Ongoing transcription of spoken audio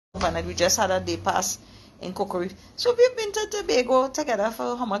about it. We just had a day pass in cookery. So we've been to Tobago together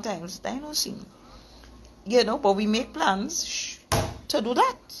for how many times? I don't see. You know, but we make plans to do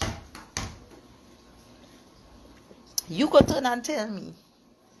that. You could turn and tell me,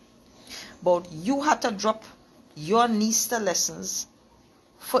 but you had to drop your niece to lessons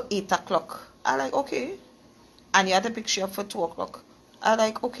for 8 o'clock. I like, okay. And you had to pick she up for 2 o'clock. I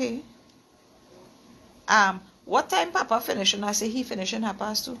like, okay. What time Papa finishing? I say he finishing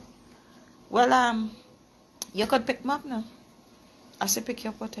 2:30. Well, you could pick me up now. I say pick you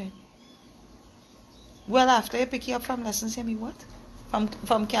up what time? Well, after you pick you up from lessons, hear me what?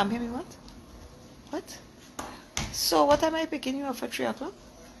 From camp, hear me what? What? So what am I picking you up for 3 o'clock?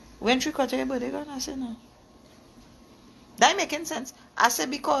 When 3/4 your birthday gone? I said no. That making sense. I said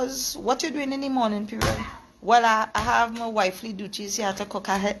because what you're doing in the morning period. Well, I have my wifely duties here to cook.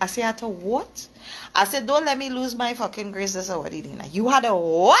 I say I had to what? I said don't let me lose my fucking grace this already, Dina. You had a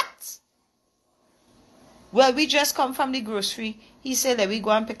what? Well, we just come from the grocery. He said let me go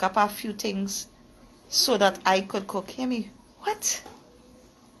and pick up a few things so that I could cook. Hear me? What?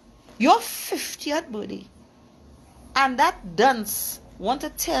 Your 50th birthday. And that dunce want to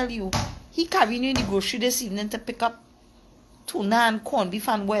tell you he carrying you in the grocery this evening to pick up tuna and corned beef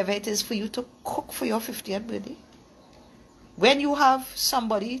and whatever it is for you to cook for your 50th birthday. When you have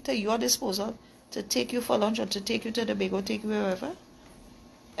somebody to your disposal to take you for lunch or to take you to the big or take you wherever.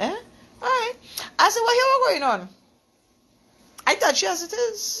 Eh? Alright. I said, what here going on? I touch you as it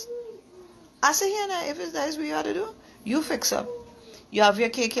is. I said, here now, if it's that is what you have to do, you fix up. You have your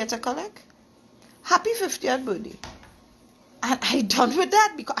cake here to collect. Happy 50th birthday. And I done with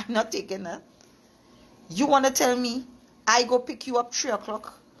that because I'm not taking that. You want to tell me I go pick you up 3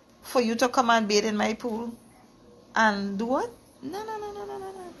 o'clock for you to come and bathe in my pool and do what? No.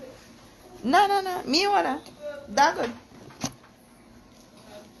 No. Me wanna. That good.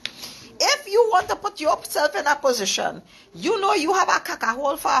 If you want to put yourself in a position, you know you have a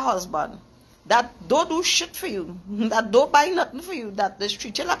caca-hole for a husband that don't do shit for you, that don't buy nothing for you, that they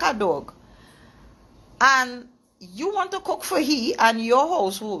treat you like a dog, and you want to cook for he and your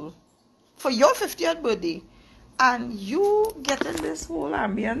household for your 50th birthday, and you get in this whole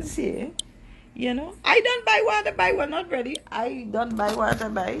ambience here, you know, I don't buy what I buy, we're not ready. I don't buy what I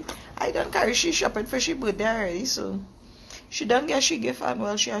buy. I don't carry she shopping for she birthday already, so she don't get she gift and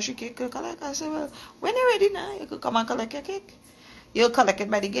well she has she cake collect. I say, well, when you're ready now, you could come and collect your cake. You'll collect it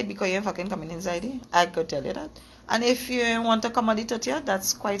by the gate because you ain't fucking coming inside here. I could tell you that. And if you want to come on the 30th,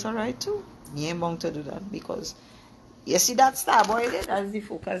 that's quite alright too. You ain't bound to do that because you see that star boy there? That's the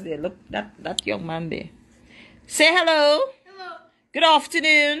focus there. Look, that young man there. Say hello. Hello. Good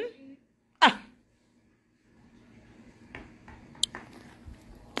afternoon.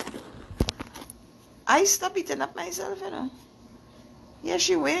 I stop eating up myself, you know. Yeah,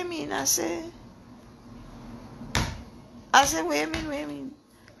 she weigh me and I say, weigh me.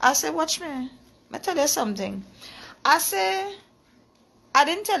 I say, watch me. I tell you something. I say, I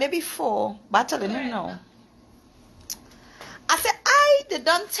didn't tell you before, but I'm telling you now. I said, I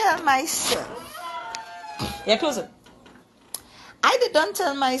didn't tell myself. Yeah, close it. I didn't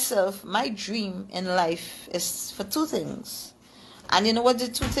tell myself my dream in life is for 2 things. And you know what the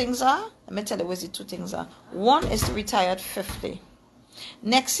 2 things are? Let me tell you what the 2 things are. One is to retire at 50.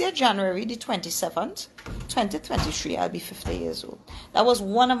 Next year, January the 27th, 2023, I'll be 50 years old. That was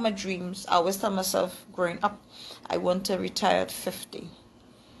one of my dreams. I always tell myself growing up, I want to retire at 50.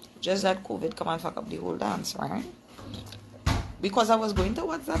 Just that COVID come and fuck up the whole dance, right? Because I was going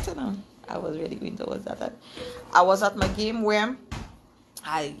towards that, you know. I was really going towards that. I was at my game where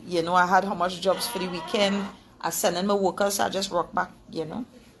I had how much jobs for the weekend. I send in my workers, I just rock back, you know.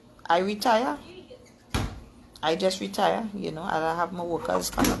 I retire. I just retire, you know. I have my workers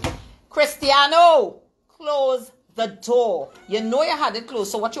come up. Cristiano, close the door. You know you had it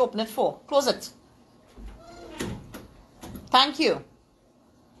closed, so what you open it for? Close it. Thank you.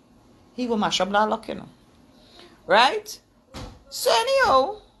 He will mash up that lock, you know. Right? So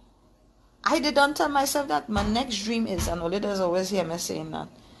anyhow, I didn't tell myself that my next dream is, and all it does always hear me saying that.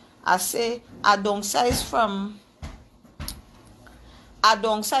 I say I downsize from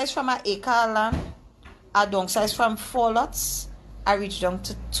an acre of land. I downsize from 4 lots. I reach down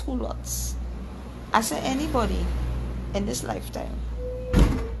to 2 lots. I say anybody in this lifetime,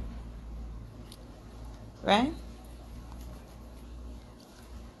 right?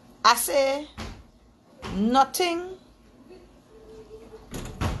 I say nothing.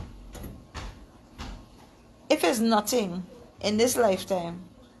 If it's nothing in this lifetime,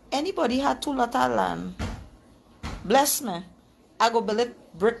 anybody had 2 lots of land, bless me, I go build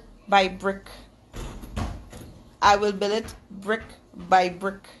it brick by brick. I will build it brick by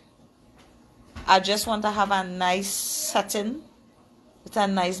brick. I just want to have a nice setting with a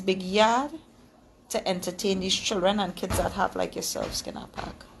nice big yard to entertain these children and kids that have like yourself, Skinner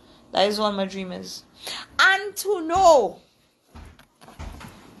Park. That is what my dream is. And to know,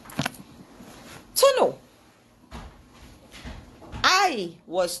 I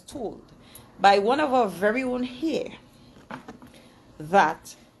was told by one of our very own here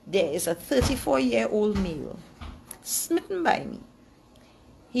that there is a 34-year-old male smitten by me.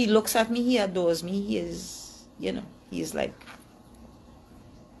 He looks at me, he adores me, he is, he is like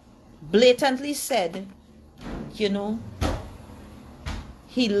blatantly said, he loved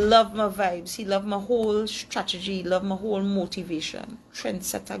my vibes, he loved my whole strategy, he loved my whole motivation,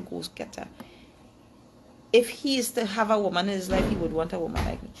 trendsetter, go-getter. If he is to have a woman in his life, he would want a woman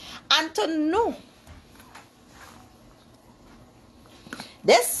like me. And to know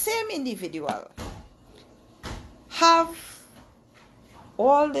this same individual have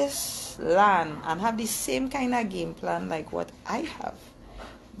all this land and have the same kind of game plan like what I have.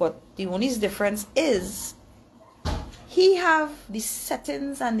 But the only difference is he have the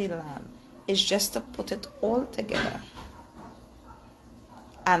settings and the land. It's just to put it all together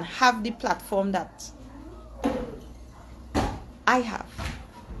and have the platform that I have.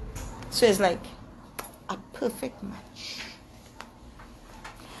 So it's like a perfect match.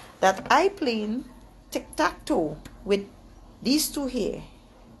 That I playing tic-tac-toe with these two here.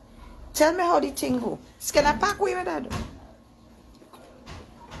 Tell me how the thing go. Skinner Park, where with that?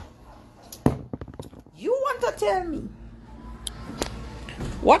 You want to tell me?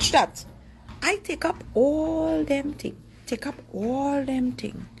 Watch that. I take up all them thing.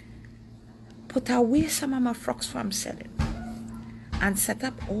 Put away some of my frocks from selling. And set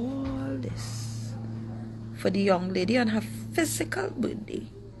up all this for the young lady on her physical birthday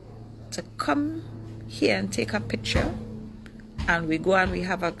to come here and take a picture, and we go and we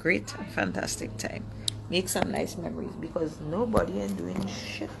have a great and fantastic time, make some nice memories, because nobody is doing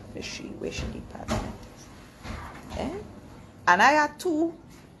shit fishy where she department is. And I had two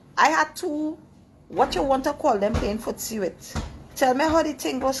what you want to call them playing footsie with. Tell me how the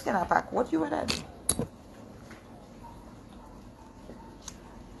thing goes, Skinner Park. What you wanna do?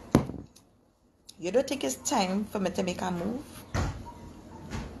 You don't think it's time for me to make a move?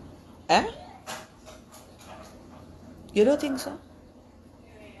 You don't think so?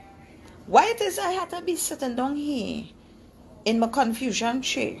 Why it is I had to be sitting down here in my confusion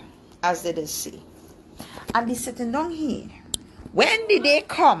chair, as they say, and be sitting down here? When did they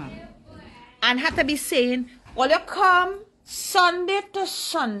come and had to be saying, well, you come Sunday to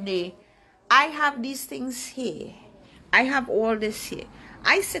Sunday, I have these things here, I have all this here.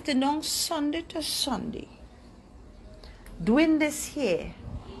 I sitting down Sunday to Sunday, doing this here,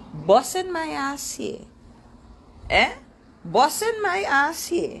 busting my ass here, busting my ass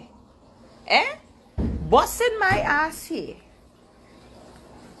here, busting my ass here,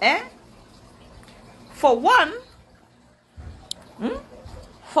 for one,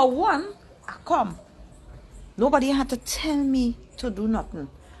 I come. Nobody had to tell me to do nothing.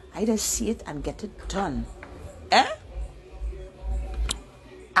 I just see it and get it done.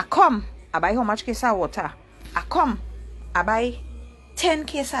 I come, I buy how much case of water. I come, I buy 10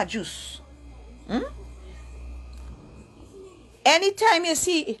 case of juice. Anytime you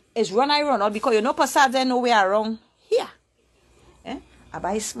see it's run out because you know Passage there nowhere around here. I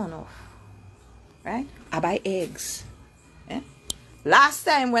buy Smirnoff. Right? I buy eggs. Last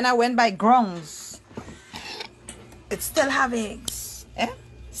time when I went by Grounds, it still have eggs.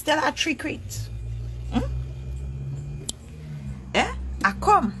 Still have 3 crates. I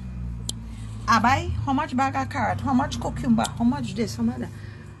come. I buy how much bag of carrot, how much cucumber, how much this, how much that.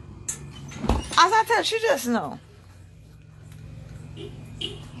 As I tell you just now,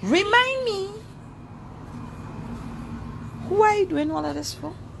 remind me, who are you doing all of this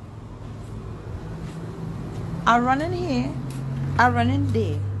for? I run in here, I run in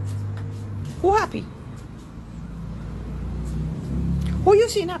there. Who happy? Who you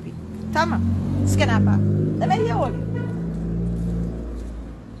seen happy? Tell me. Skinner Park. Let me hear all you.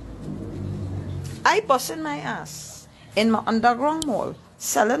 I busting my ass in my underground mall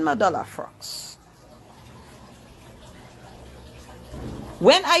selling my dollar frocks.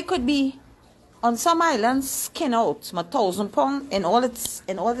 When I could be on some island skin out my £1,000 in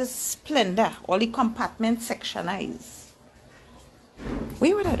all its splendor, all the compartments sectionized.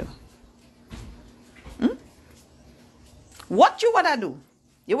 What would I do? What you would I do?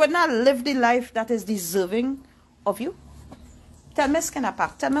 You would not live the life that is deserving of you? Tell me, Skinner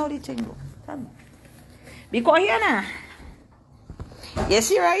Park. Tell me how the thing go. Tell me. Because here now, you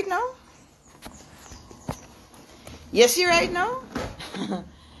see right now?